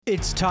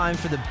It's time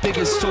for the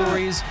biggest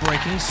stories,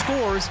 breaking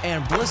scores,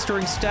 and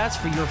blistering stats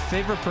for your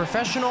favorite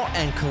professional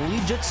and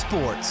collegiate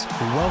sports.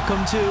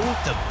 Welcome to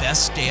the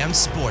Best Damn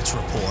Sports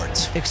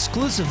Report,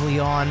 exclusively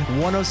on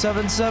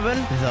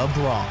 107.7 The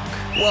Bronc.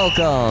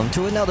 Welcome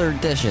to another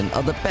edition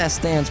of the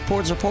Best Damn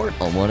Sports Report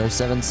on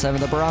 107.7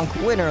 The Bronc,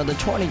 winner of the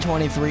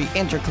 2023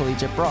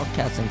 Intercollegiate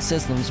Broadcasting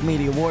Systems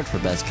Media Award for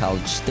Best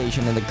College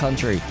Station in the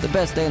country. The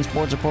Best Damn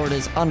Sports Report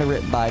is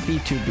underwritten by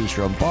B2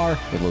 Bistro and Bar,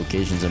 with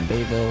locations in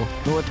Bayville,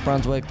 North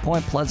Brunswick,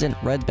 Point Pleasant,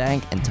 Red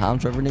Bank, and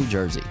Toms River, New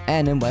Jersey,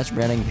 and in West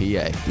Reading,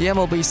 PA. The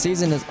MLB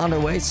season is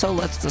underway, so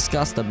let's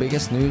discuss the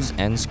biggest news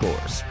and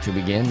scores. To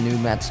begin, new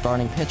Mets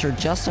starting pitcher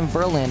Justin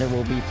Verlander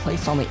will be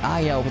placed on the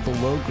IL with a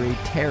low-grade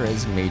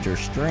teres major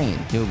strain.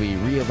 He'll be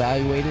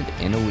reevaluated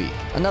in a week.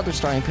 Another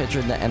starting pitcher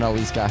in the NL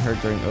East got hurt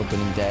during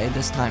opening day.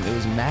 This time it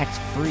was Max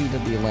Fried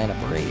of the Atlanta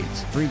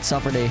Braves. Fried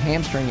suffered a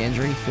hamstring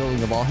injury, fielding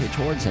the ball hit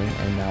towards him,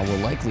 and now will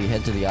likely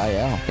head to the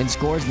IL. In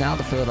scores now,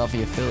 the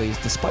Philadelphia Phillies,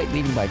 despite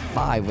leading by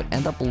 5, would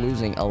end up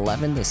losing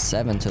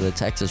 11-7 to the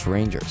Texas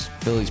Rangers.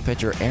 Phillies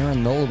pitcher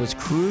Aaron Nola was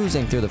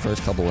cruising through the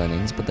first couple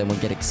innings, but then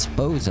would get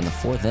exposed in the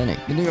 4th inning.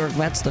 The New York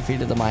Mets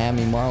defeated the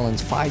Miami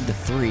Marlins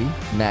 5-3.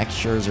 Max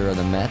Scherzer of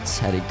the Mets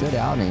had a good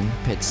outing,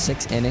 pitched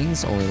 6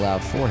 innings, only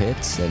allowed 4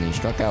 hits, and he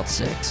struck out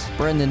 6.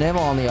 Brendan Nimmo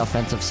on the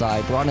offensive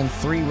side brought in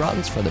 3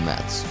 runs for the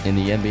Mets. In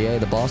the NBA,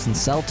 the Boston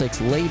Celtics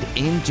laid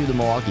into the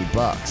Milwaukee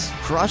Bucks,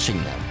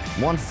 crushing them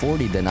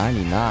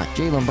 140-99.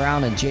 Jaylen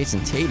Brown and Jason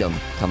Tatum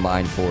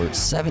combined for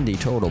 70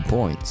 total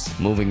points.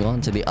 Moving on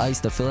to the ice,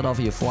 the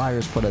Philadelphia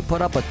Flyers put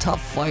up a tough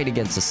fight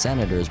against the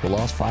Senators, but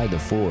lost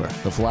 5-4.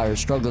 The Flyers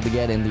struggled to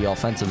get in the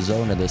offensive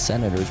zone of the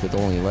Senators with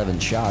only 11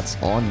 shots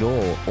on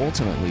goal,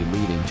 ultimately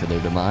leading to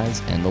their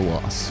demise and the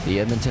loss. The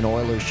Edmonton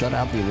Oilers shut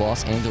out the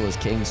Los Angeles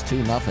Kings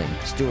 2-0.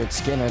 Stuart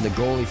Skinner, the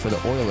goalie for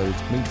the Oilers,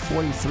 made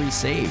 43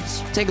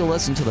 saves. Take a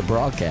listen to the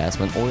broadcast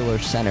when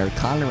Oilers center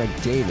Connor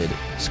McDavid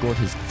scored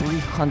his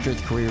 300th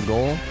career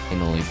goal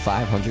in only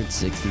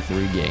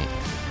 563 games.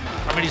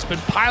 I mean, he's been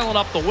piling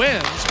up the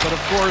wins, but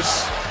of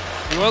course,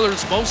 the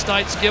Oilers most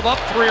nights give up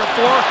 3 or 4.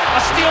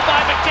 A steal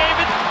by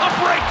McDavid, a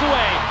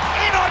breakaway.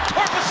 In on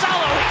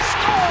Korpisalo, he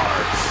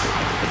scores!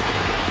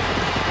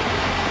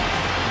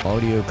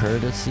 Audio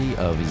courtesy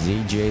of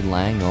ZJ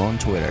Lang on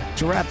Twitter.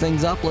 To wrap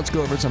things up, let's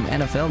go over some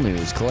NFL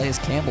news. Calais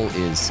Campbell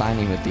is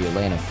signing with the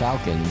Atlanta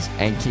Falcons,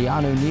 and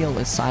Keanu Neal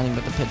is signing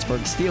with the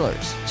Pittsburgh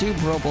Steelers. 2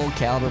 Pro Bowl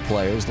caliber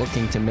players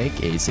looking to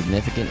make a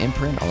significant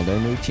imprint on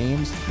their new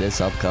teams this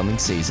upcoming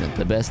season.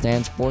 The Best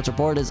Damn Sports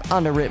Report is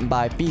underwritten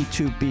by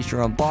B2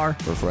 Bistro and Bar,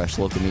 where fresh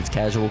local meets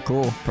casual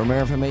cool. For more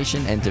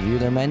information and to view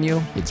their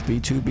menu, it's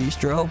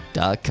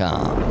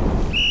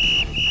b2bistro.com.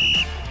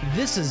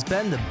 This has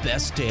been the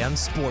Best Damn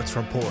Sports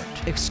Report,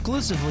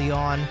 exclusively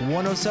on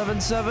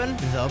 107.7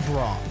 The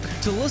Bronc.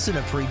 To listen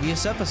to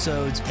previous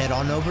episodes, head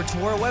on over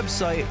to our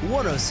website,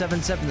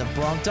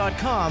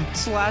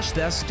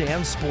 1077thebronc.com/Best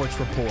Damn Sports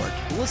Report.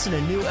 Listen to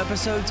new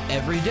episodes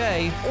every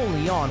day,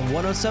 only on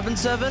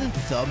 107.7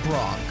 The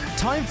Bronc.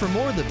 Time for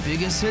more of the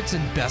biggest hits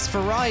and best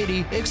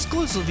variety,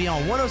 exclusively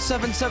on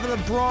 107.7 The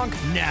Bronc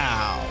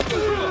now.